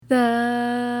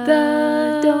The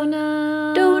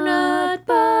donut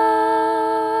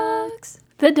box.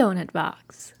 The donut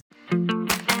box.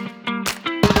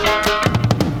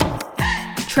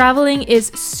 Traveling is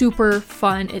super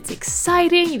fun. It's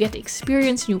exciting. You get to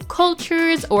experience new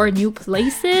cultures or new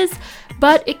places,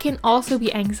 but it can also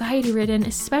be anxiety-ridden,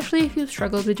 especially if you've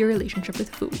struggled with your relationship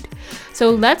with food.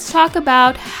 So let's talk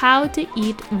about how to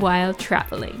eat while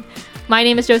traveling. My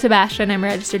name is Jo Sebastian. I'm a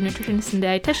registered nutritionist and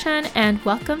dietitian, and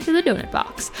welcome to the Donut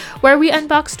Box, where we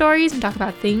unbox stories and talk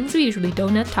about things we usually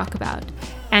don't talk about.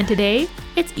 And today,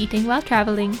 it's eating while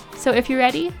traveling. So if you're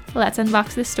ready, let's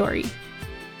unbox this story.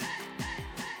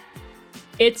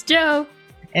 It's Jo.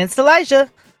 And it's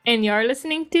Elijah. And you're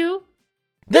listening to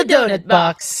The Donut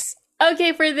Box.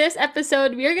 Okay, for this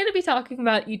episode, we are going to be talking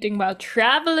about eating while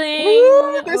traveling.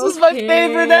 Ooh, this is my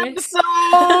favorite episode.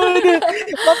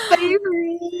 My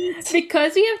favorite.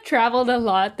 Because we have traveled a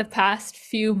lot the past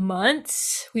few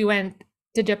months. We went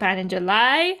to Japan in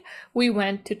July. We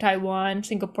went to Taiwan,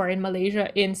 Singapore, and Malaysia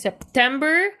in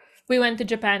September. We went to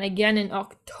Japan again in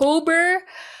October.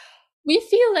 We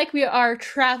feel like we are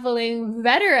traveling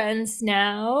veterans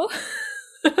now.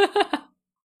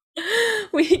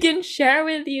 We can share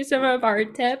with you some of our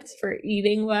tips for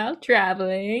eating while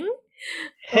traveling.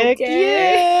 Heck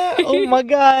yeah! Oh my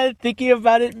god, thinking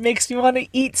about it makes me want to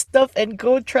eat stuff and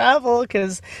go travel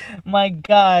because, my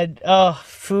god,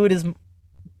 food is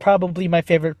probably my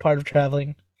favorite part of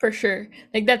traveling. For sure.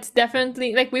 Like that's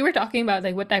definitely, like we were talking about,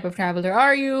 like what type of traveler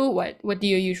are you? What do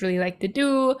you usually like to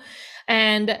do?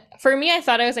 And for me, I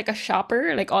thought I was like a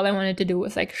shopper. Like all I wanted to do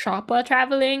was like shop while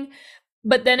traveling.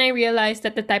 But then I realized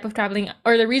that the type of traveling,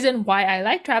 or the reason why I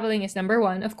like traveling, is number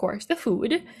one, of course, the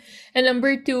food. And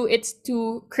number two, it's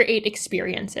to create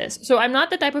experiences. So I'm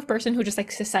not the type of person who just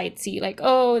likes to sightsee, like,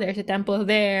 oh, there's a temple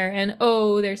there, and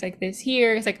oh, there's like this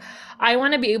here. It's like, I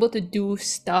want to be able to do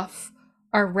stuff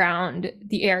around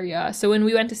the area. So when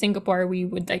we went to Singapore, we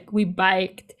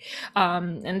biked,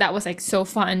 and that was like so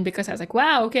fun because I was like,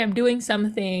 wow, okay, I'm doing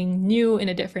something new in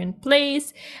a different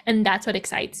place, and that's what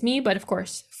excites me. But of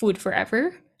course, food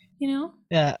forever, you know.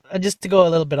 Yeah, just to go a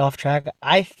little bit off track,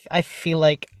 I feel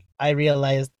like I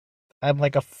realized I'm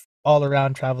like a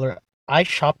all-around traveler. I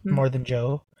shop more than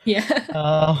Jo. Yeah.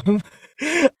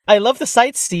 I love the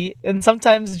sightsee, and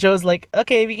sometimes Joe's like,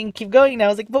 okay, we can keep going now. I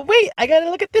was like, but wait, I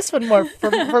gotta look at this one more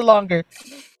for longer.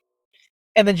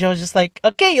 And then Joe's just like,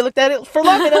 okay, you looked at it for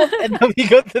long enough, and then we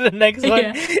go to the next one.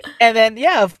 Yeah. And then,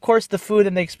 yeah, of course, the food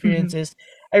and the experiences.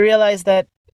 I realized that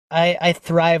I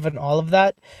thrive on all of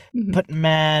that, but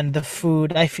man, the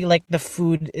food, I feel like the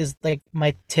food is like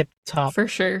my tip top. For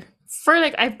sure. For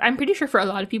like, I'm pretty sure for a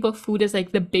lot of people, food is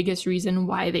like the biggest reason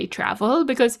why they travel,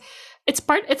 because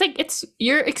it's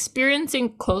you're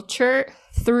experiencing culture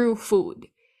through food.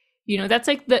 You know, that's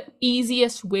like the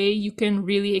easiest way you can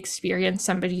really experience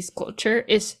somebody's culture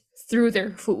is through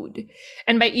their food.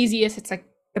 And by easiest, it's like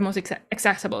the most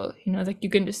accessible, you know, like you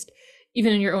can just,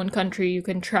 even in your own country, you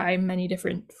can try many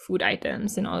different food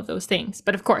items and all of those things.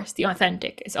 But of course, the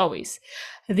authentic is always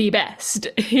the best,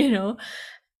 you know.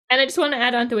 And I just want to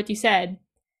add on to what you said.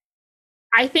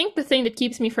 I think the thing that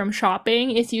keeps me from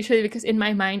shopping is usually because in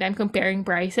my mind, I'm comparing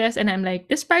prices and I'm like,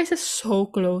 this price is so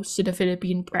close to the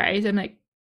Philippine price. I'm like,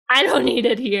 I don't need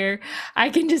it here. I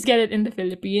can just get it in the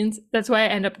Philippines. That's why I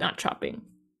end up not shopping.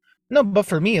 No, but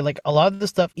for me, like a lot of the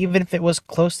stuff, even if it was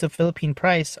close to Philippine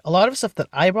price, a lot of stuff that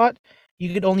I bought,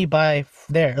 you could only buy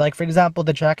there. Like, for example,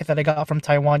 the jacket that I got from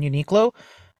Taiwan Uniqlo,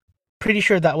 pretty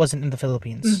sure that wasn't in the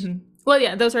Philippines. Well,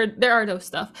 yeah, there are those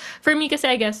stuff. For me, because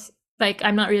I guess like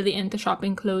I'm not really into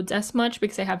shopping clothes as much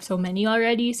because I have so many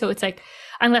already. So it's like,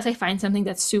 unless I find something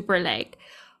that's super like,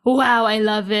 wow, I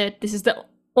love it. This is the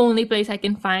only place I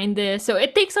can find this. So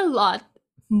it takes a lot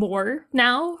more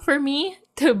now for me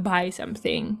to buy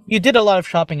something. You did a lot of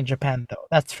shopping in Japan, though.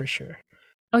 That's for sure.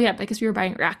 Oh yeah, because we were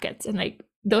buying rackets and like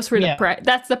those were Yeah. the price.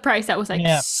 That's the price that was like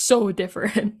Yeah. so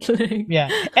different. Like, Yeah.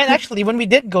 And actually, when we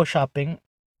did go shopping,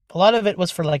 a lot of it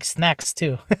was for like snacks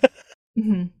too.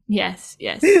 Yes,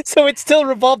 yes. So it still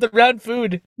revolved around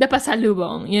food. The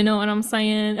pasalubong, you know what I'm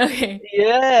saying? Okay.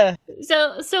 Yeah.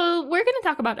 So we're going to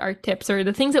talk about our tips or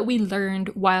the things that we learned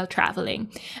while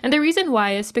traveling. And the reason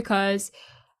why is because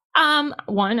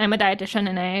one, I'm a dietitian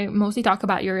and I mostly talk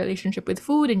about your relationship with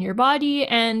food and your body,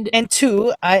 and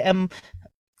two, I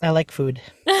like food.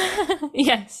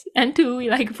 yes, and two,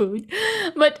 we like food.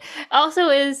 But also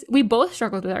is we both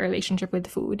struggled with our relationship with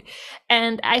food.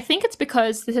 And I think it's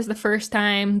because this is the first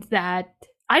time that,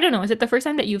 I don't know, is it the first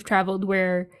time that you've traveled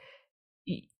where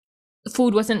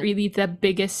food wasn't really the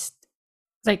biggest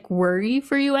like worry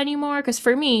for you anymore? Because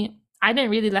for me, I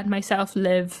didn't really let myself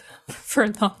live for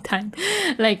a long time.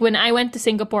 Like when I went to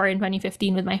Singapore in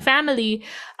 2015 with my family,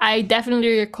 I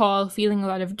definitely recall feeling a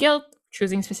lot of guilt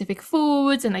choosing specific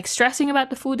foods and like stressing about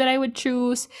the food that I would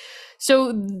choose.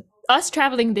 So us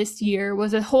traveling this year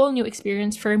was a whole new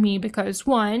experience for me because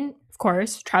one, of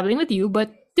course, traveling with you,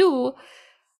 but two,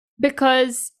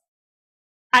 because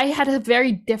I had a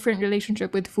very different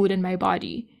relationship with food and my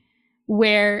body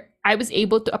where I was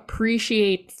able to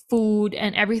appreciate food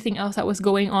and everything else that was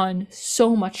going on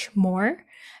so much more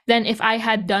than if I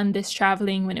had done this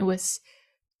traveling when it was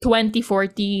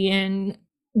 2040 and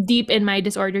deep in my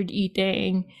disordered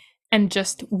eating and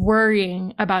just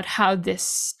worrying about how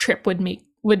this trip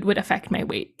would affect my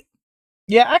weight.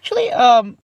 Yeah, actually,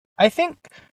 I think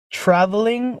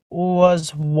traveling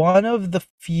was one of the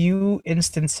few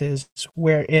instances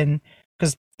wherein,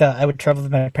 because I would travel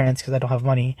with my parents because I don't have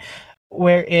money,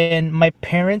 wherein my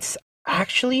parents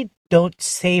actually don't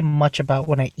say much about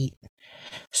when I eat.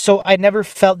 So I never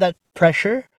felt that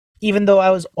pressure, even though I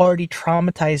was already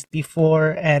traumatized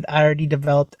before and I already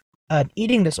developed an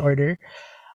eating disorder.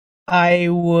 I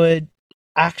would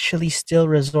actually still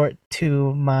resort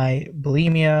to my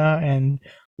bulimia and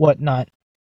whatnot.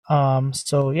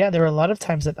 So yeah, there were a lot of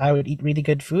times that I would eat really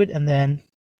good food and then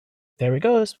there it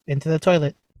goes into the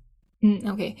toilet.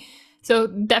 Okay. So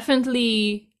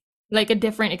definitely like a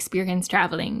different experience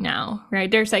traveling now,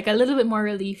 right? There's like a little bit more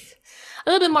relief, a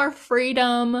little bit more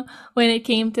freedom when it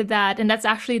came to that. And that's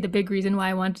actually the big reason why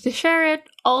I wanted to share it.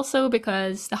 Also,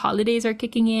 because the holidays are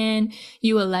kicking in,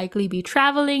 you will likely be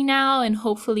traveling now. And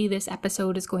hopefully, this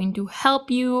episode is going to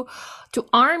help you, to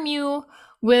arm you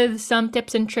with some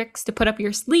tips and tricks to put up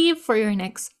your sleeve for your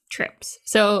next trips.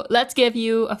 So, let's give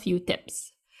you a few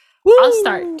tips. Woo! I'll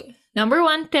start. Number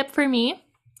one tip for me,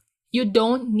 you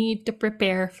don't need to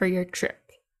prepare for your trip.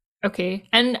 Okay.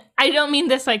 And I don't mean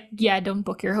this like, yeah, don't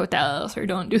book your hotels or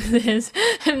don't do this.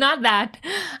 Not that.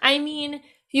 I mean,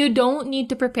 you don't need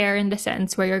to prepare in the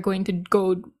sense where you're going to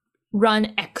go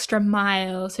run extra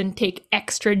miles and take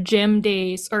extra gym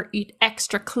days or eat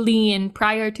extra clean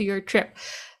prior to your trip.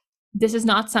 This is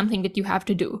not something that you have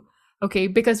to do. Okay.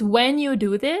 Because when you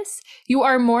do this, you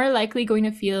are more likely going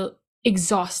to feel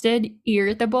exhausted,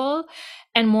 irritable,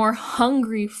 and more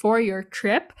hungry for your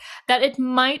trip, that it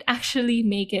might actually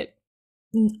make it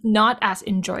not as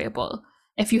enjoyable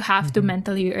if you have to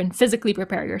mentally and physically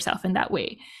prepare yourself in that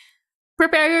way.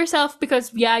 Prepare yourself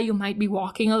because, yeah, you might be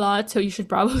walking a lot, so you should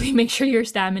probably make sure your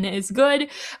stamina is good,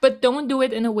 but don't do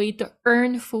it in a way to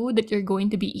earn food that you're going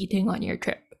to be eating on your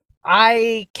trip.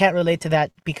 I can't relate to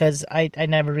that because I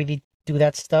never really do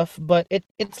that stuff, but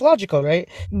it's logical, right?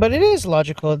 But it is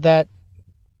logical that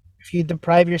if you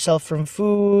deprive yourself from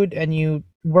food and you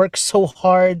work so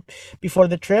hard before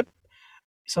the trip,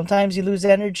 sometimes you lose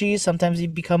energy, sometimes you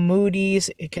become moody,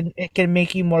 it can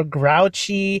make you more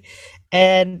grouchy,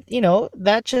 and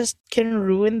that just can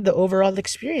ruin the overall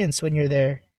experience when you're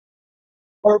there.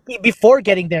 Or before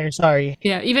getting there, sorry.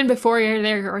 Yeah, even before you're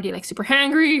there, you're already like super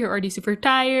hungry, you're already super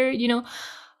tired.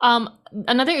 Um,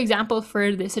 Another example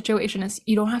for this situation is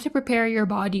you don't have to prepare your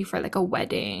body for like a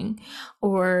wedding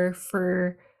or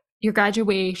for your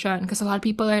graduation because a lot of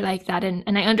people are like that,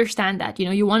 and I understand that.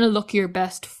 You want to look your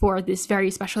best for this very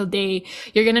special day.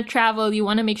 You're gonna travel, you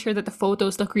want to make sure that the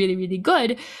photos look really, really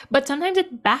good, but sometimes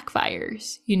it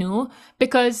backfires,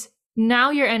 because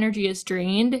now your energy is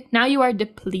drained, now you are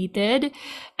depleted,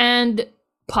 and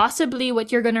possibly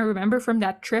what you're going to remember from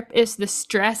that trip is the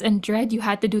stress and dread you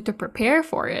had to do to prepare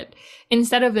for it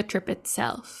instead of the trip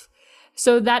itself.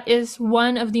 So that is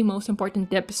one of the most important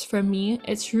tips from me.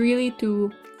 It's really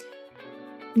to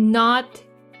not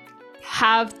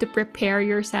have to prepare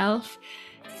yourself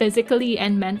physically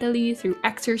and mentally through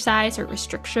exercise or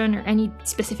restriction or any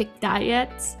specific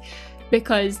diets,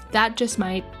 because that just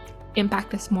might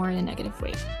impact us more in a negative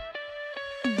way.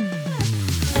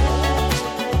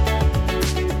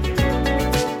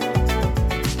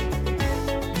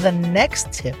 The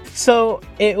next tip. So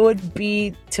it would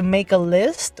be to make a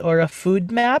list or a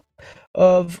food map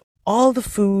of all the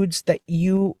foods that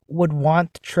you would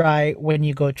want to try when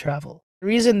you go travel. The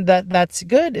reason that that's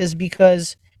good is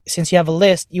because since you have a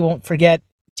list, you won't forget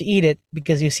to eat it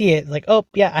because you see it like, oh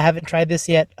yeah, I haven't tried this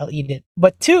yet, I'll eat it.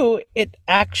 But two, it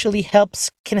actually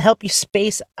can help you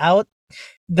space out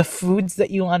the foods that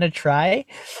you want to try,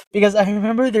 because I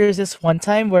remember there's this one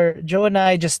time where Joe and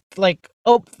I just like,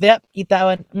 oh yep, eat that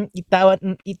one, eat that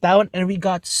one, eat that one, and we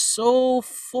got so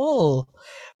full.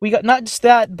 We got not just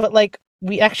that, but like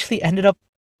we actually ended up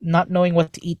not knowing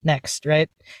what to eat next, right?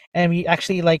 And we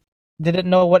actually like didn't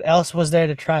know what else was there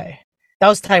to try. That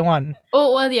was Taiwan.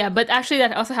 Oh, well, yeah, but actually,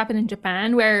 that also happened in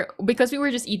Japan, where because we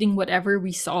were just eating whatever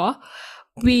we saw,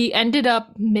 we ended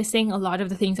up missing a lot of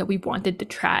the things that we wanted to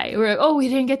try. We're like, oh, we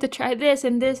didn't get to try this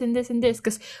and this and this and this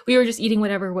because we were just eating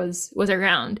whatever was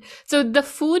around. So the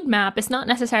food map is not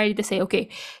necessarily to say, okay,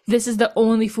 this is the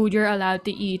only food you're allowed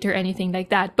to eat or anything like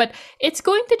that, but it's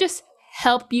going to just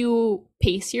help you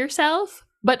pace yourself,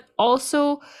 but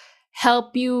also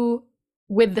help you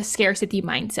with the scarcity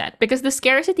mindset, because the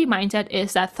scarcity mindset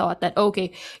is that thought that,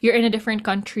 okay, you're in a different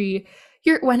country,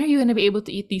 when are you going to be able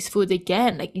to eat these foods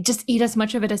again? Like, you just eat as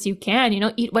much of it as you can,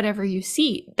 eat whatever you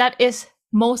see. That is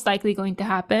most likely going to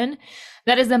happen.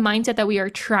 That is the mindset that we are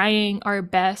trying our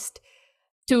best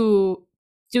to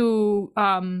what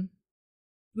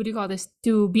do you call this,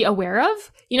 to be aware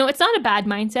of. It's not a bad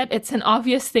mindset. It's an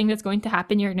obvious thing that's going to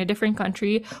happen. You're in a different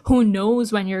country. Who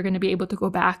knows when you're going to be able to go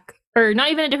back, or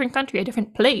not even a different country, a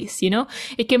different place.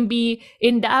 It can be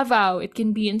in Davao, it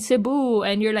can be in Cebu,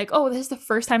 and you're like, oh, this is the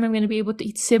first time I'm going to be able to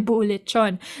eat Cebu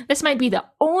lechon. This might be the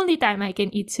only time I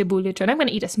can eat Cebu lechon. I'm going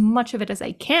to eat as much of it as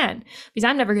I can because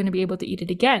I'm never going to be able to eat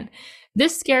it again.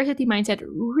 This scarcity mindset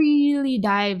really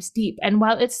dives deep, and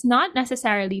while it's not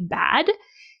necessarily bad,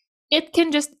 it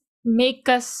can just make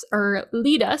us or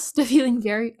lead us to feeling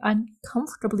very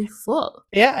uncomfortably full.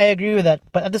 Yeah, I agree with that,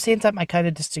 but at the same time, I kind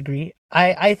of disagree.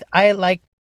 I like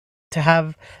to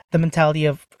have the mentality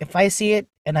of, if I see it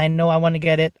and I know I want to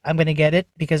get it, I'm gonna get it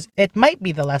because it might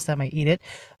be the last time I eat it.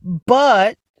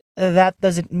 But that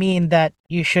doesn't mean that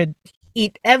you should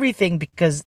eat everything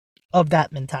because of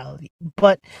that mentality.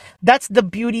 But that's the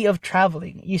beauty of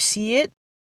traveling. You see it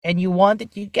and you want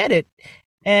it, you get it,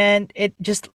 and it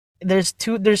just there's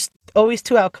always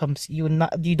two outcomes. You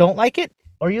don't like it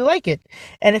or you like it.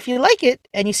 And if you like it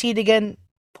and you see it again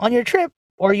on your trip,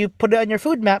 or you put it on your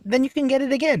food map, then you can get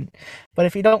it again. But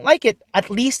if you don't like it,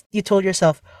 at least you told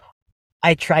yourself,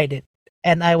 I tried it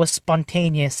and I was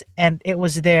spontaneous and it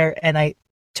was there and I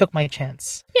took my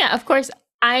chance. Yeah, of course.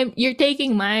 You're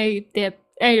taking my tip,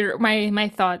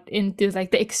 my thought into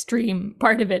like the extreme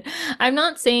part of it. I'm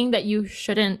not saying that you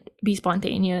shouldn't be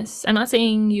spontaneous. I'm not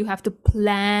saying you have to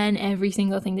plan every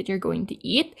single thing that you're going to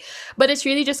eat, but it's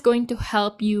really just going to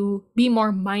help you be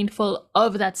more mindful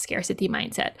of that scarcity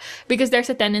mindset, because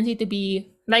there's a tendency to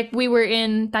be like, we were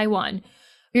in Taiwan.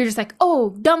 You're just like,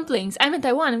 oh, dumplings. I'm in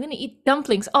Taiwan. I'm going to eat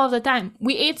dumplings all the time.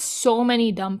 We ate so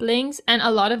many dumplings, and a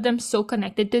lot of them so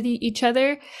connected to each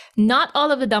other. Not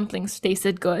all of the dumplings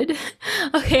tasted good.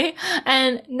 Okay.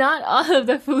 And not all of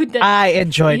the food that I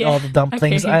enjoyed all the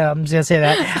dumplings. Okay. I'm just going to say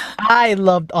that. I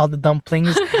loved all the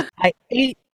dumplings. I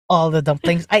ate all the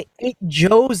dumplings. I ate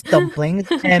Joe's dumplings.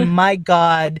 And my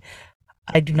God,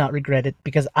 I do not regret it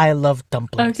because I love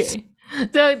dumplings. Okay.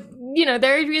 So,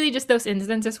 there are really just those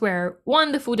instances where,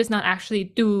 one, the food is not actually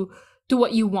to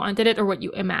what you wanted it or what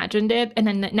you imagined it, and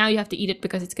then now you have to eat it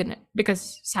because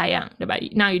sayang,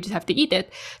 diba? Now you just have to eat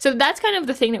it. So that's kind of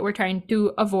the thing that we're trying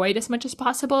to avoid as much as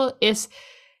possible, is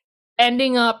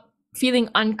ending up feeling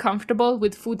uncomfortable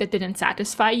with food that didn't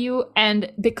satisfy you.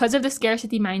 And because of the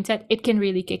scarcity mindset, it can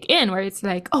really kick in, where it's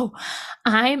like, oh,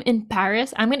 I'm in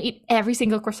Paris, I'm gonna eat every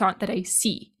single croissant that I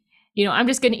see. I'm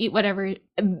just going to eat whatever,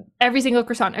 every single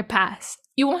croissant I pass.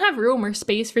 You won't have room or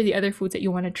space for the other foods that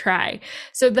you want to try.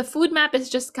 So the food map is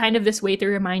just kind of this way to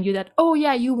remind you that, oh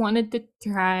yeah, you wanted to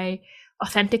try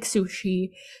authentic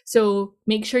sushi. So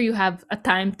make sure you have a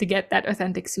time to get that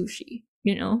authentic sushi,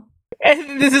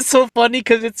 And this is so funny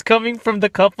because it's coming from the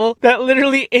couple that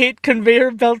literally ate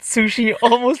conveyor belt sushi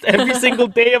almost every single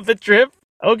day of the trip.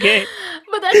 Okay.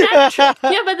 But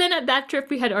then at that trip,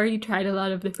 we had already tried a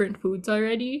lot of different foods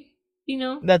already.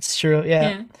 That's true.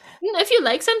 Yeah. If you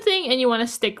like something and you want to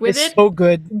stick with It's it, so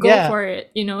good. go for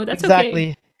it. That's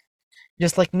exactly. okay.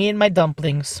 Just like me and my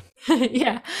dumplings.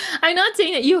 Yeah. I'm not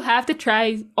saying that you have to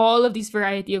try all of these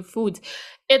variety of foods.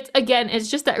 It's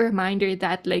just that reminder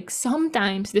that, like,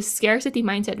 sometimes this scarcity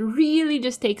mindset really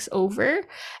just takes over,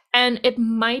 and it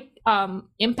might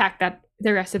impact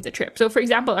the rest of the trip. So, for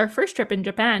example, our first trip in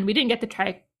Japan, we didn't get to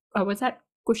try, what's that?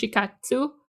 Kushikatsu?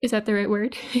 Is that the right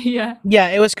word? Yeah. Yeah,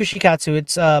 it was kushikatsu.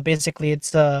 It's basically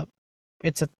it's a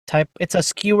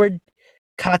skewered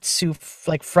katsu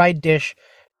like fried dish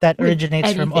that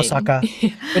originates from Osaka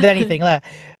with anything.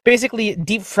 Basically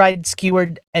deep fried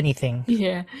skewered anything.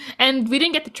 Yeah. And we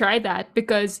didn't get to try that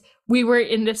because we were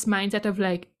in this mindset of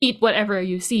like, eat whatever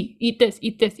you see. Eat this,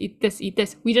 eat this, eat this, eat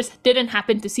this. We just didn't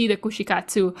happen to see the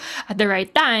kushikatsu at the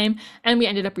right time, and we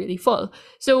ended up really full.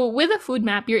 So with a food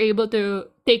map, you're able to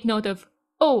take note of,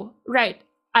 oh, right,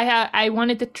 I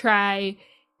wanted to try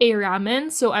a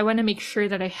ramen, so I want to make sure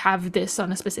that I have this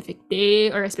on a specific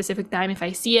day or a specific time. If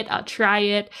I see it, I'll try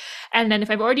it. And then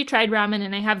if I've already tried ramen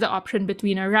and I have the option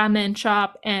between a ramen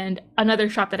shop and another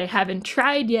shop that I haven't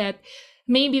tried yet,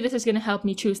 maybe this is going to help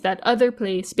me choose that other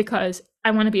place because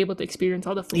I want to be able to experience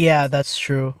all the food. Yeah, that's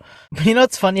true. You know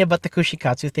what's funny about the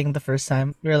kushikatsu thing the first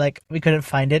time? We were like, we couldn't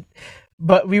find it,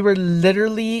 but we were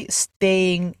literally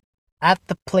staying at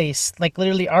the place. Like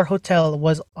literally our hotel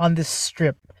was on this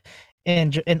strip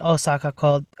in Osaka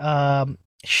called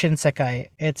Shinsekai.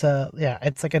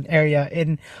 It's like an area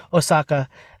in Osaka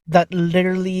that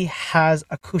literally has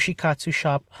a kushikatsu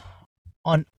shop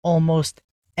on almost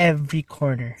every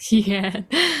corner. Yeah,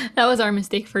 that was our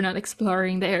mistake for not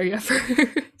exploring the area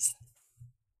first.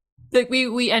 Like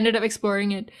we ended up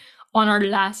exploring it on our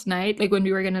last night, like when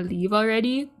we were gonna leave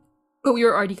already, but we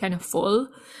were already kind of full.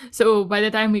 So by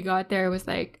the time we got there, it was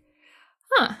like,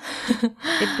 huh,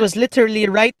 It was literally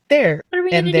right there what are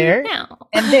we and gonna do there now?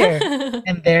 and there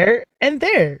and there and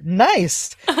there.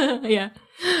 Nice. Yeah.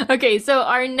 Okay, so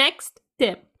our next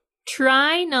tip: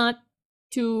 try not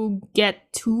to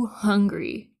get too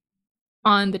hungry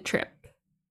on the trip.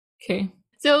 Okay.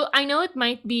 So I know it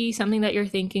might be something that you're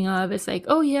thinking of. It's like,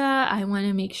 oh yeah, I want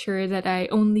to make sure that I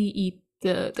only eat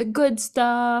the good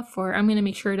stuff, or I'm gonna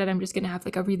make sure that I'm just gonna have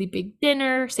like a really big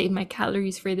dinner, save my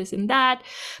calories for this and that.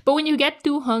 But when you get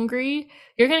too hungry,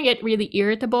 you're gonna get really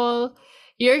irritable.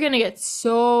 You're gonna get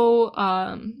so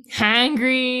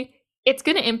hangry. It's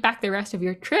gonna impact the rest of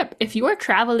your trip. If you are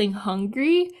traveling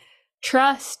hungry,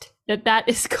 trust that that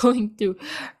is going to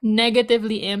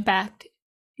negatively impact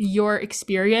your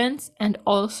experience and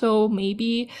also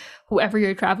maybe whoever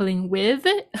you're traveling with,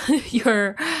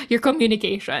 your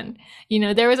communication. You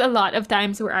know, there was a lot of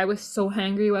times where I was so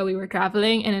hungry while we were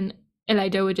traveling, and then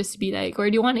Elijah would just be like, where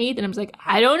do you want to eat? And I was like,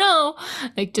 I don't know,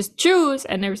 like just choose.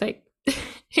 And there was like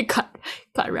it got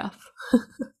rough.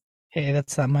 Hey,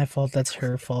 that's not my fault. That's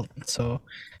her fault. So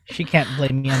she can't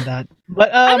blame me on that.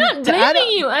 But I'm not to add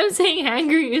blaming you, I'm saying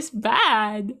hungry is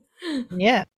bad.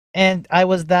 yeah, and I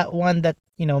was that one that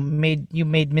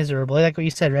made miserable. Like what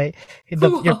you said, right?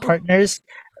 Your Whoa. partners.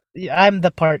 I'm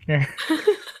the partner.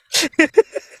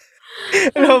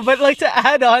 Oh, No, but like to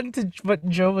add on to what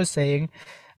Joe was saying,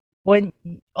 when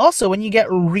when you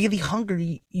get really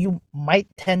hungry, you might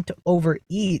tend to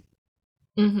overeat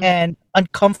mhm. and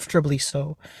uncomfortably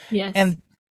so. Yes. And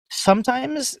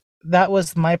sometimes that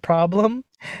was my problem.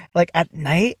 Like at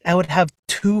night, I would have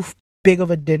too big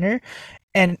of a dinner,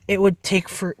 and it would take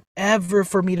forever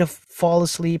for me to fall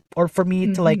asleep or for me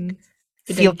to like Mhm.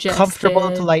 To feel digest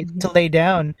comfortable to it. like to lay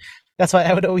down. That's why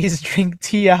I would always drink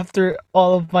tea after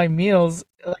all of my meals,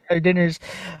 like our dinners.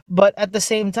 But at the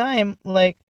same time,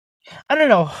 like I don't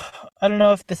know, I don't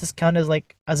know if this is counted as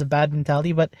like as a bad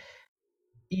mentality, but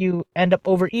you end up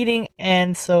overeating,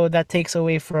 and so that takes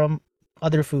away from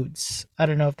other foods. I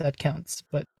don't know if that counts,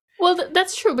 but Well,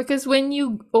 that's true because when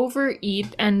you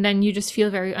overeat and then you just feel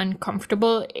very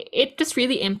uncomfortable, it just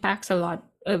really impacts a lot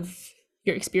of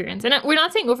your experience. And we're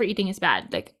not saying overeating is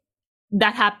bad. Like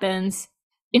that happens.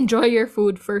 Enjoy your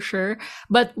food for sure.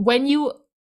 But when you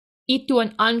eat to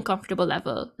an uncomfortable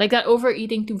level, like that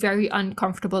overeating to very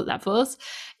uncomfortable levels,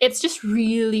 it's just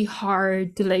really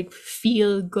hard to like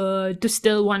feel good, to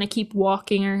still want to keep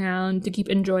walking around, to keep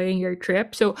enjoying your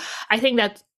trip. So I think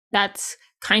that that's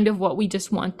kind of what we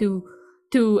just want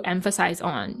to emphasize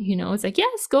on. You know, it's like,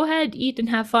 yes, go ahead, eat and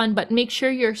have fun, but make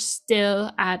sure you're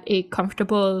still at a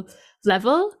comfortable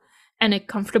level and a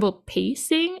comfortable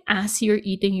pacing as you're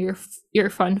eating your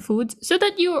fun foods, so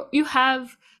that you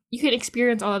can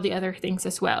experience all of the other things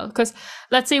as well. Because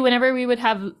let's say whenever we would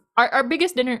have our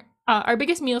biggest dinner, our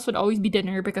biggest meals would always be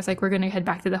dinner because like we're gonna head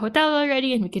back to the hotel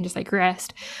already and we can just like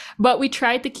rest. But we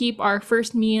try to keep our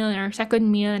first meal and our second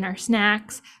meal and our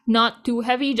snacks not too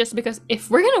heavy, just because if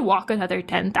we're gonna walk another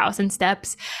 10,000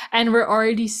 steps and we're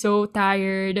already so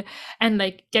tired and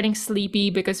like getting sleepy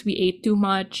because we ate too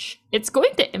much, it's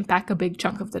going to impact a big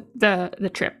chunk of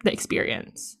the trip, the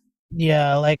experience.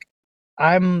 yeah, like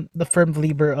I'm the firm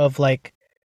believer of like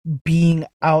being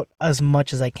out as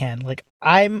much as I can. Like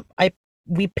I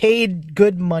we paid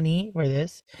good money for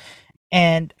this,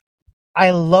 and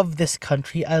I love this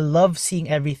country. I love seeing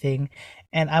everything,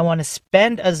 and I want to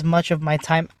spend as much of my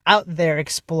time out there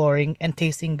exploring and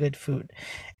tasting good food.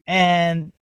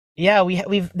 And yeah,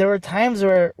 we've there were times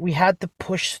where we had to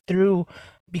push through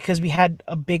because we had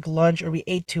a big lunch or we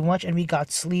ate too much and we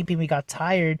got sleepy, we got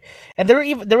tired. And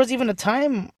there was even a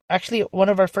time, actually one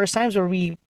of our first times, where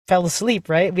we fell asleep,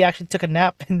 right? We actually took a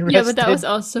nap and Yeah, but that was rested.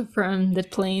 also from the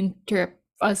plane trip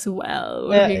as well,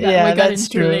 where we Yeah, got in that's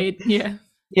too true. late. Yeah.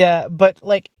 Yeah, but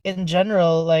like in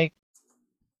general, like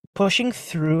pushing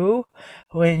through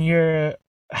when you're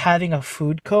having a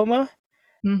food coma.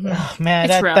 Mm-hmm. Oh, man,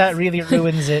 It's that rough. really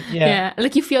ruins it. Yeah. Yeah,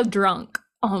 like you feel drunk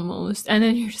almost, and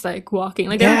then you're just like walking.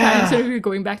 Like there were times Yeah. when we were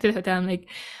going back to the hotel, I'm like,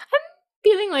 I'm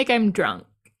feeling like I'm drunk,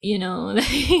 you know,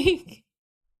 like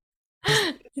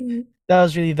That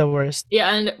was really the worst. yeah,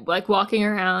 and like walking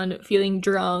around feeling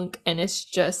drunk, and it's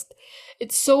just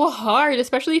it's so hard,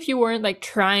 especially if you weren't like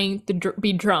trying to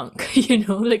be drunk, you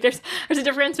know. Like there's a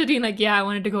difference between like yeah, I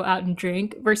wanted to go out and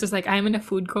drink versus like I'm in a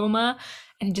food coma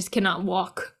and just cannot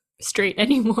walk straight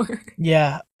anymore.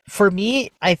 Yeah. For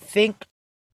me, I think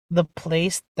the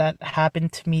place that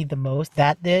happened to me the most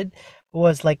that did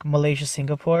was like Malaysia,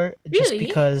 Singapore, just Really?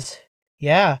 because,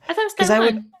 yeah, I thought it was because I would,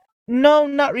 Taiwan. no,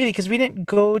 not really, because we didn't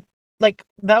go, like,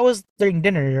 that was during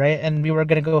dinner, right? And we were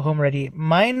gonna go home already.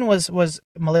 Mine was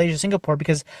Malaysia, Singapore,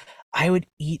 because I would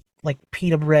eat like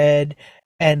pita bread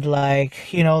and like,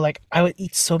 like I would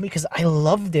eat so many because I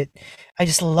loved it. I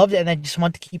just loved it and I just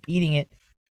want to keep eating it.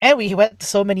 And we went to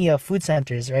so many food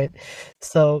centers, right?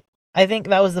 So I think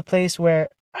that was the place where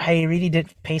I really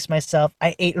didn't pace myself.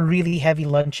 I ate really heavy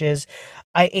lunches.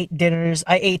 I ate dinners.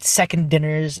 I ate second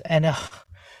dinners, and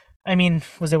I mean,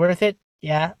 was it worth it?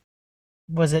 Yeah.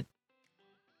 Was it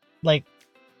like,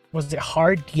 was it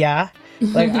hard? Yeah.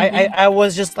 Like I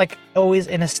was just like always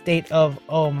in a state of,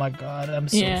 oh my god, I'm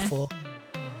so Yeah. full.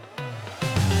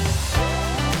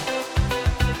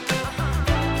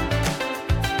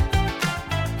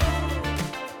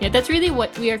 Yeah, that's really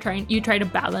what we are trying you try to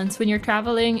balance when you're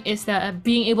traveling is that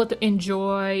being able to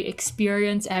enjoy,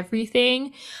 experience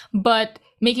everything, but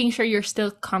making sure you're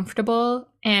still comfortable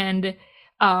and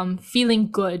feeling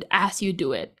good as you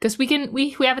do it. Because we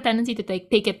have a tendency to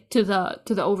take it to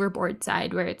the overboard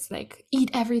side where it's like eat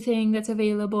everything that's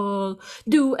available,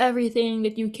 do everything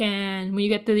that you can. When you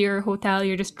get to your hotel,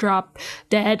 you're just drop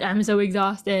dead. I'm so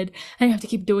exhausted, and you have to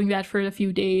keep doing that for a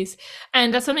few days.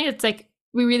 And that's something that's like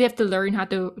we really have to learn how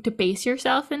to pace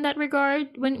yourself in that regard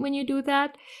when you do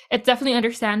that. It's definitely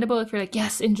understandable if you're like,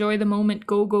 yes, enjoy the moment,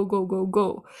 go, go, go, go,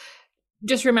 go.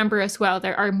 Just remember as well,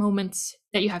 there are moments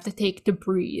that you have to take to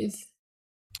breathe.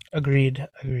 Agreed.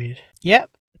 Agreed.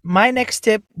 Yep. My next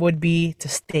tip would be to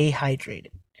stay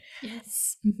hydrated.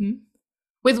 Yes. Mm-hmm.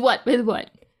 With what? With what?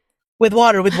 With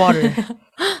water, with water.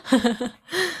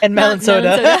 And melon Not melon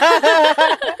soda.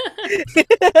 soda.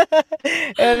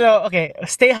 No, okay,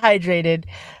 stay hydrated.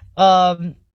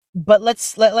 But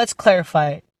let's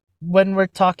clarify when we're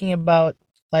talking about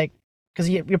like because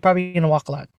you're probably gonna walk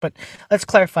a lot, but let's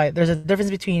clarify. There's a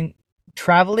difference between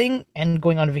traveling and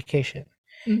going on a vacation,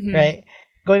 Mm-hmm. right?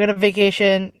 Going on a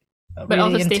vacation But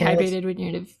also really stay entails hydrated when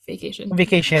you're on vacation.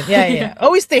 vacation. Yeah, yeah, Yeah. yeah.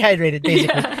 Always stay hydrated,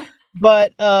 basically. Yeah.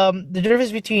 But the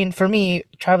difference between for me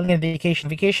traveling and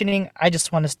vacationing, I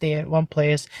just want to stay at one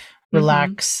place, Mm-hmm.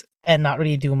 relax, and not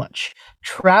really do much.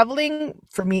 Traveling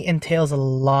for me entails a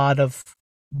lot of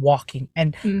walking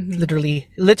and Mm-hmm. literally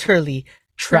traveling,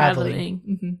 Traveling.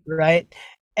 Mm-hmm. right?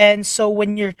 And so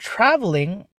when you're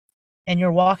traveling and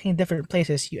you're walking different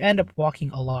places, you end up walking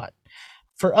a lot.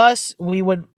 For us, we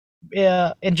would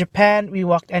in Japan we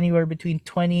walked anywhere between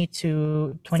 20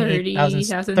 to 28,000 30,000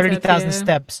 steps, 30,000 yeah.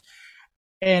 steps.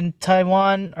 In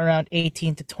Taiwan, around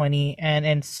 18 to 20, and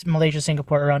in Malaysia,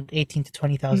 Singapore, around 18 to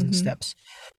 20,000 Mm-hmm. steps.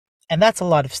 And that's a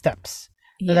lot of steps.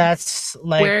 Yes. That's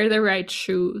like Wear the right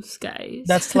shoes, guys.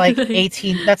 that's like Like,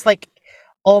 18 that's like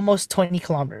almost 20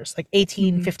 kilometers. Like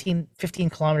 18, mhm. 15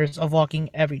 kilometers of walking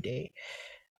every day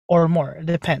or more. It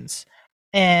depends.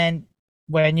 And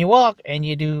when you walk and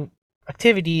you do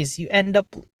activities, you end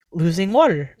up losing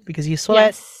water because you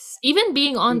sweat, Yes. Even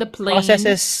being on the plane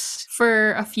processes.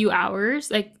 for a few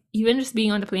hours, like even just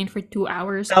being on the plane for 2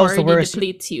 hours That was the already worst.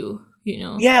 depletes you, you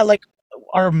know? Yeah, like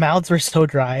our mouths were so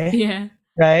dry, Yeah.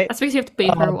 right? That's because you have to pay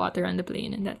for Um, water on the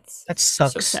plane, and that's that so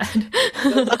sucks. sad.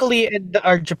 Luckily, in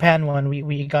our Japan one,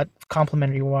 we got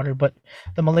complimentary water, but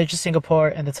the Malaysia, Singapore,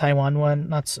 and the Taiwan one,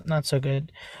 not so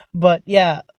good. But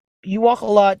yeah, you walk a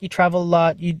lot, you travel a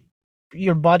lot,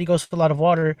 your body goes through a lot of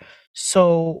water,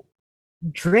 so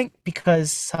drink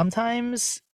because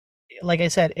sometimes, like I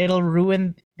said, it will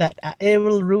ruin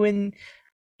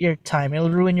your time,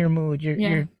 it'll ruin your mood. Yeah. You're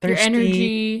Your thirsty,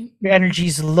 energy. your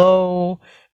energy's low,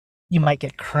 you might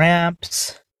get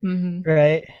cramps, Mm-hmm.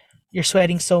 right? You're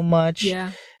sweating so much.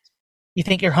 Yeah. You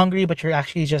think you're hungry, but you're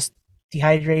actually just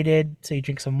dehydrated, so you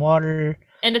drink some water.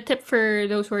 And a tip for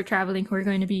those who are traveling who are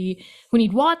going to be who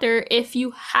need water, if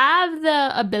you have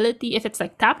the ability, if it's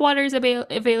like tap water is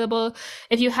available,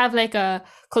 if you have like a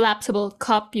collapsible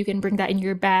cup, you can bring that in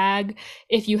your bag.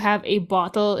 If you have a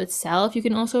bottle itself, you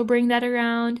can also bring that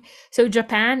around. So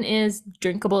Japan is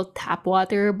drinkable tap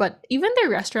water, but even the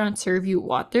restaurants serve you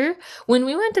water. When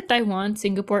we went to Taiwan,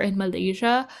 Singapore, and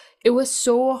Malaysia, it was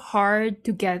so hard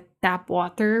to get tap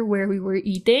water where we were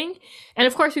eating. And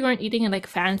of course we weren't eating in like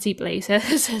fancy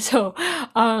places. So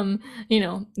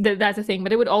that's the thing.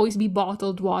 But it would always be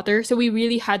bottled water. So we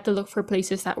really had to look for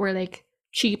places that were like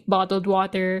cheap bottled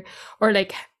water, or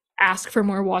like ask for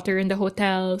more water in the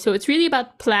hotel. So it's really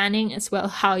about planning as well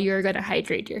how you're gonna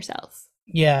hydrate yourself.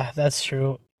 Yeah, that's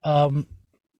true.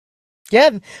 Yeah,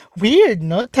 weird,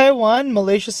 no? Taiwan,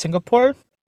 Malaysia, Singapore,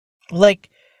 like,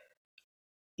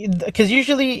 because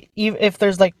usually if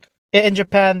there's like in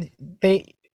Japan,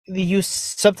 they you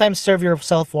sometimes serve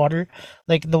yourself water.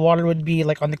 Like the water would be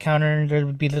like on the counter, and there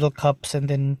would be little cups, and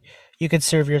then you could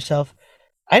serve yourself.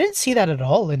 I didn't see that at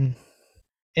all in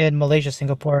Malaysia,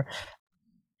 Singapore.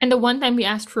 And the one time we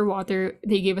asked for water,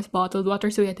 they gave us bottled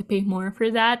water, so we had to pay more for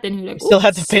that. And we were We like, still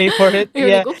had to oops. pay for it. We were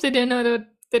Yeah, like, oops, I didn't know that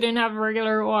they didn't have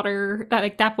regular water, that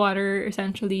like tap water,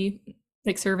 essentially,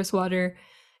 like service water.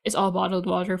 Is all bottled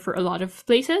water for a lot of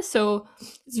places. So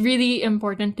it's really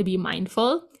important to be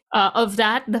mindful of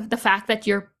that. The fact that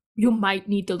you might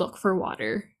need to look for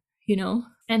water,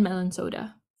 and melon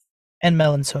soda. and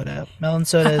melon soda. Melon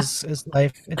soda is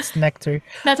life. It's nectar.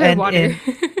 That's our And water.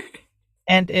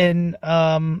 in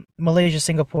Malaysia,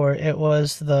 Singapore, it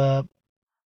was the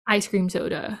Ice cream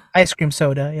soda. ice cream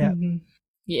soda. Yeah. Mhm. In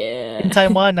Yeah.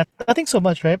 Taiwan, nothing so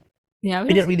much, right? Yeah, We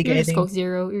didn't really you're get just anything. Coke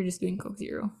Zero. You're just doing Coke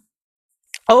Zero.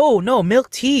 Oh no, milk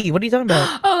tea. What are you talking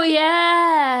about? Oh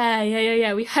yeah.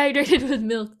 Yeah. We hydrated with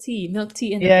milk tea in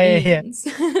the Yeah. veins.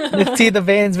 Milk tea, the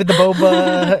veins with the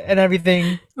boba and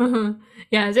everything. Uh-huh.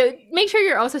 Yeah, so make sure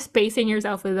you're also spacing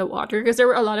yourself with the water, because there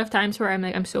were a lot of times where I'm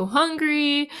like, I'm so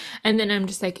hungry, and then I'm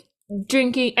just like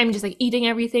I'm just like eating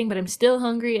everything, but I'm still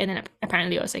hungry, and then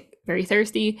apparently I was like very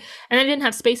thirsty, and I didn't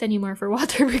have space anymore for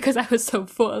water because I was so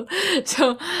full.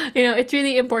 So, it's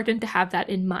really important to have that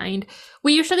in mind.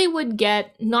 We usually would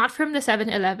get not from the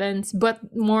 7-Elevens, but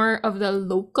more of the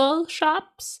local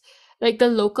shops, like the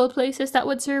local places that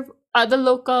would serve the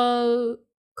local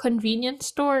convenience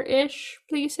store-ish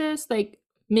places, like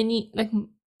mini, like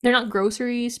they're not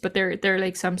groceries, but they're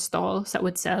like some stalls that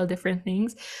would sell different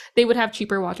things. They would have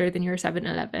cheaper water than your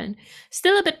 7-Eleven.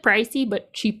 Still a bit pricey,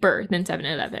 but cheaper than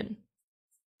 7-Eleven.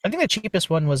 I think the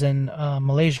cheapest one was in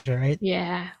Malaysia, right?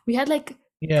 Yeah, we had like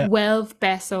Yeah. 12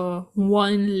 peso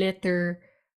 1 liter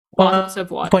bottles of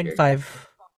water. 1.5.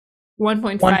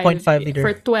 1.5 1.5 for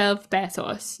liter. 12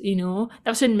 pesos,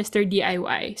 that was in Mr.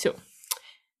 DIY. So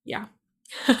yeah.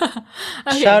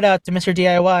 Okay. Shout out to Mr.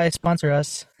 DIY, sponsor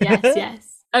us. Yes.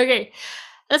 Okay,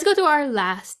 let's go to our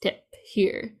last tip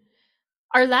here.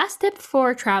 Our last tip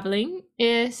for traveling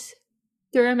is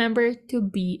to remember to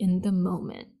be in the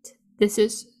moment. This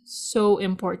is so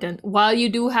important. While you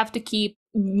do have to keep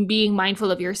being mindful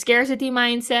of your scarcity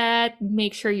mindset,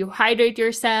 make sure you hydrate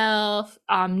yourself,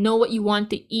 know what you want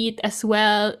to eat as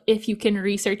well, if you can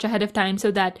research ahead of time so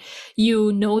that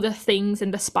you know the things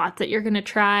and the spots that you're going to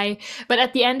try. But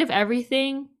at the end of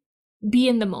everything, be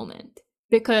in the moment,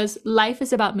 because life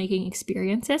is about making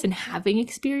experiences and having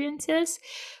experiences.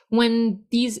 When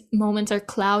these moments are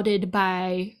clouded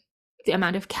by the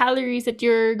amount of calories that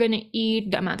you're going to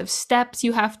eat, the amount of steps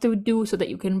you have to do so that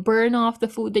you can burn off the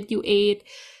food that you ate,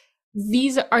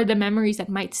 these are the memories that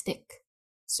might stick.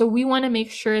 So we want to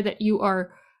make sure that you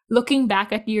are looking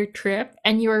back at your trip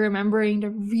and you're remembering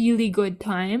the really good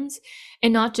times,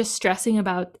 and not just stressing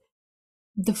about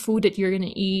the food that you're going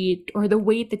to eat or the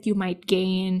weight that you might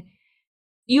gain.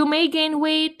 You may gain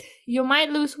weight, you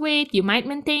might lose weight, you might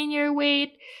maintain your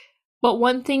weight, but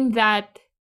one thing that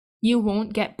you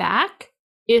won't get back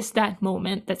is that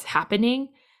moment that's happening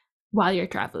while you're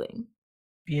traveling.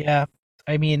 Yeah.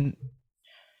 I mean,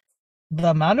 the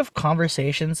amount of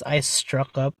conversations I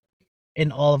struck up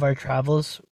in all of our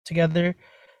travels together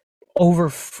over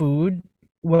food,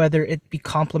 whether it be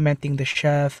complimenting the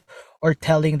chef or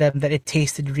telling them that it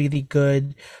tasted really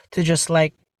good, to just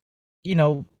like, you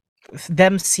know,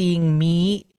 them seeing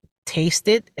me taste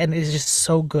it and it's just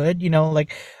so good,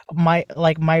 like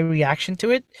my reaction to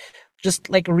it just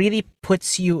like really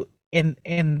puts you in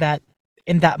that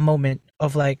moment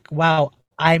of like, wow,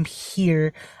 I'm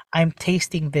here, I'm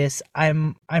tasting this,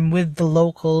 I'm with the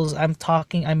locals, I'm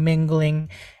talking, I'm mingling,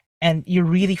 and you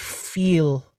really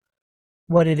feel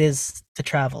what it is to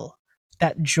travel,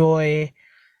 that joy.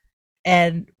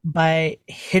 And by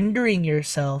hindering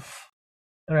yourself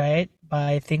right?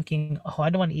 By thinking, oh, I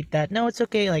don't want to eat that. No, it's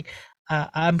okay. Like,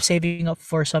 I'm saving up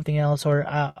for something else, or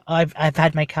I've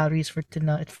had my calories for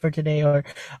tonight for today,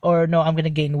 or no, I'm gonna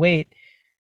gain weight.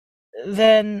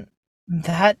 Then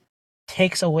that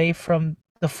takes away from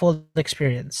the full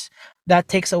experience. That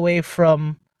takes away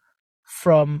from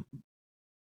from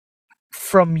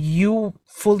you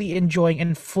fully enjoying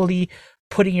and fully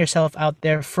putting yourself out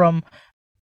there, from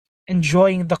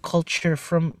enjoying the culture,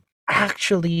 from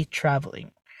actually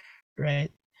traveling, right?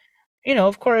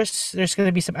 Of course, there's going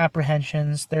to be some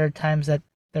apprehensions. There are times that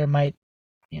there might,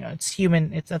 it's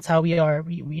human. That's how we are.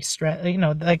 We stress,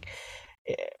 like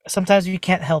sometimes you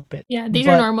can't help it. Yeah, these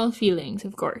are But normal feelings,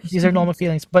 of course. these are normal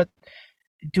feelings, but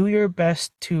do your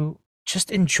best to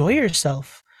just enjoy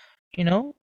yourself. You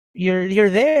know, you're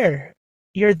there.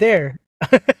 You're there.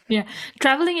 Yeah,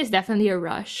 traveling is definitely a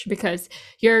rush because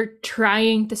you're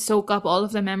trying to soak up all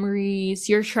of the memories.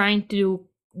 You're trying to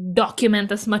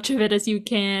document as much of it as you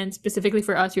can. Specifically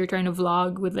for us, you're trying to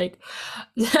vlog with like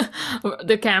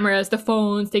the cameras, the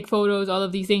phones, take photos, all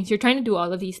of these things. You're trying to do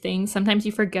all of these things. Sometimes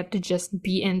you forget to just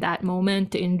be in that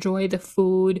moment, to enjoy the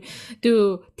food,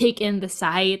 to take in the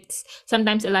sights.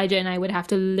 Sometimes Elijah and I would have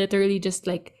to literally just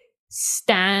like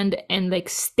stand and like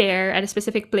stare at a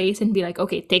specific place and be like,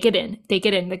 okay, take it in, take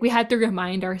it in. Like we had to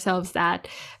remind ourselves that,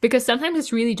 because sometimes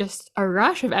it's really just a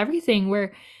rush of everything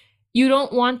where you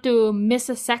don't want to miss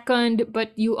a second,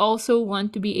 but you also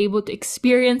want to be able to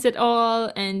experience it all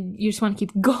and you just want to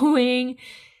keep going.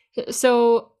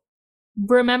 So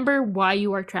remember why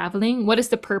you are traveling. What is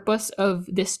the purpose of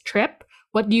this trip?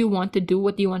 What do you want to do?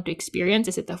 What do you want to experience?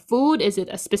 Is it the food? Is it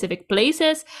a specific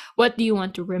places? What do you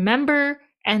want to remember?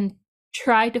 And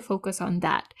try to focus on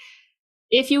that.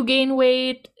 If you gain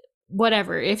weight,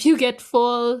 whatever. If you get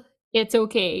full, it's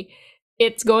okay.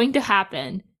 It's going to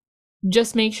happen.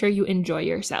 Just make sure you enjoy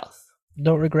yourself.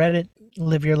 Don't regret it.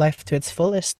 Live your life to its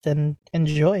fullest and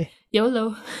enjoy.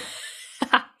 YOLO.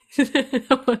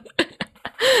 The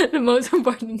most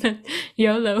important thing.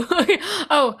 YOLO.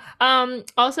 Oh,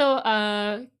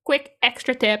 also, quick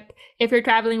extra tip. If you're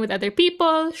traveling with other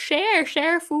people,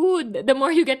 share food. The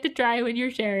more you get to try when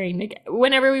you're sharing. Like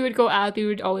whenever we would go out, we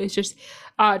would always just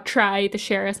try to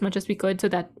share as much as we could so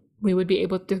that we would be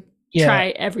able to try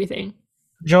everything.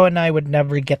 Joe and I would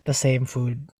never get the same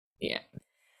food. Yeah.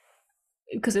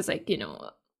 Because it's like,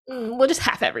 we'll just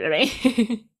have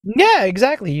everything. Yeah,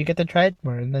 exactly. You get to try it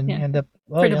more and then you end up,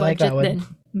 for the budget like that one. then.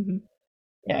 Mm-hmm.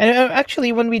 Yeah, and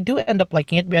actually when we do end up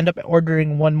liking it, we end up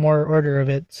ordering one more order of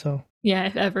it. So yeah,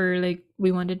 if ever like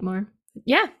we wanted more.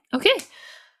 Yeah. Okay.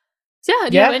 So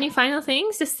do you have any final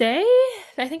things to say?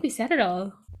 I think we said it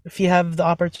all. If you have the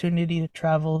opportunity to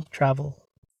travel.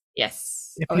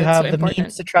 Yes. If you have the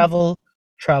means to travel.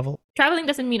 Traveling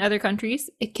doesn't mean other countries.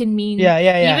 It can mean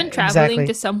even traveling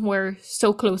to somewhere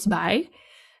so close by.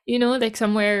 Like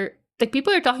somewhere, like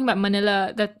people are talking about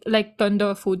Manila, that like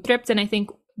Tondo food trips, and I think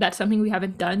that's something we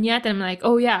haven't done yet. And I'm like,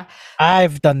 oh yeah,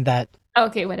 I've done that.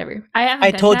 Okay, whatever.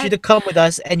 I told you to come with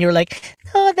us, and you're like,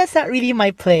 no, that's not really my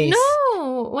place.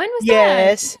 No, when was that?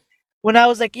 Yes, when I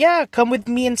was like, yeah, come with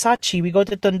me and Sachi. We go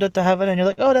to Tondo to have it, and you're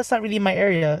like, oh, that's not really my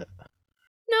area.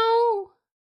 No.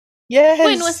 Yes.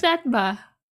 When was that ba?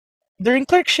 During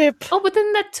clerkship. Oh, but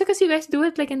then that's because you guys do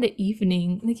it like in the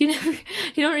evening. Like you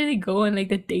don't really go in like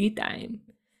the daytime.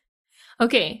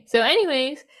 Okay, so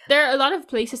anyways, there are a lot of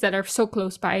places that are so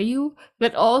close by you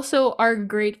that also are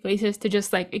great places to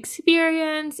just like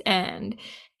experience and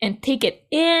take it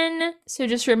in. So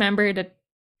just remember that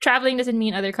traveling doesn't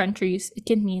mean other countries. It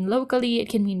can mean locally, it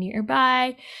can mean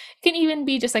nearby. It can even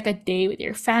be just like a day with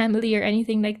your family or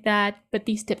anything like that, but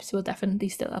these tips will definitely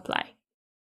still apply.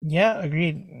 Yeah,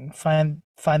 agreed. Find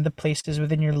the places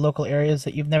within your local areas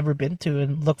that you've never been to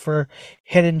and look for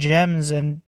hidden gems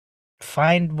and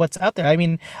find what's out there. I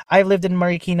mean, I've lived in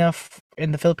Marikina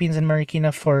in the Philippines, in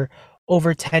Marikina for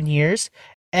over 10 years,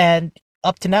 and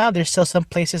up to now there's still some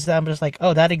places that I'm just like,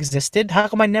 oh, that existed? How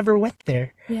come I never went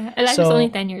there? Yeah, Elijah's only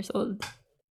 10 years old.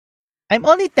 I'm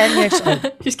only 10 years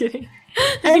old. Just kidding.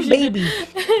 I'm a baby.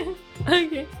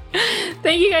 Okay.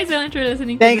 Thank you guys so much for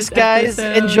listening. Thanks, guys.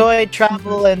 Episode. Enjoy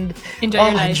travel and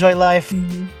enjoy life.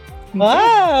 Mm-hmm.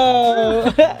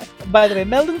 Wow. By the way,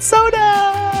 melon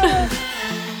soda.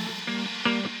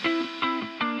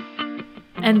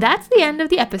 And that's the end of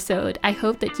the episode. I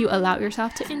hope that you allow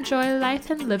yourself to enjoy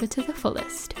life and live it to the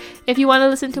fullest. If you want to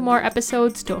listen to more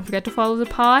episodes, don't forget to follow the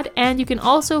pod, and you can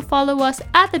also follow us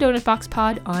at the Donut Box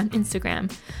Pod on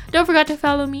Instagram. Don't forget to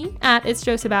follow me at It's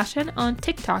Joe Sebastian on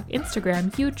TikTok,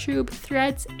 Instagram, YouTube,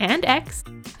 Threads, and X,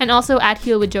 and also at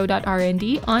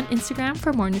healwithjoe.rnd on Instagram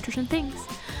for more nutrition things.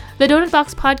 The Donut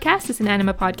Box Podcast is an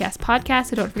Anima podcast,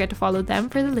 so don't forget to follow them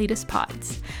for the latest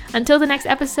pods. Until the next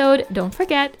episode, don't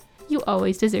forget, you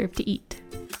always deserve to eat.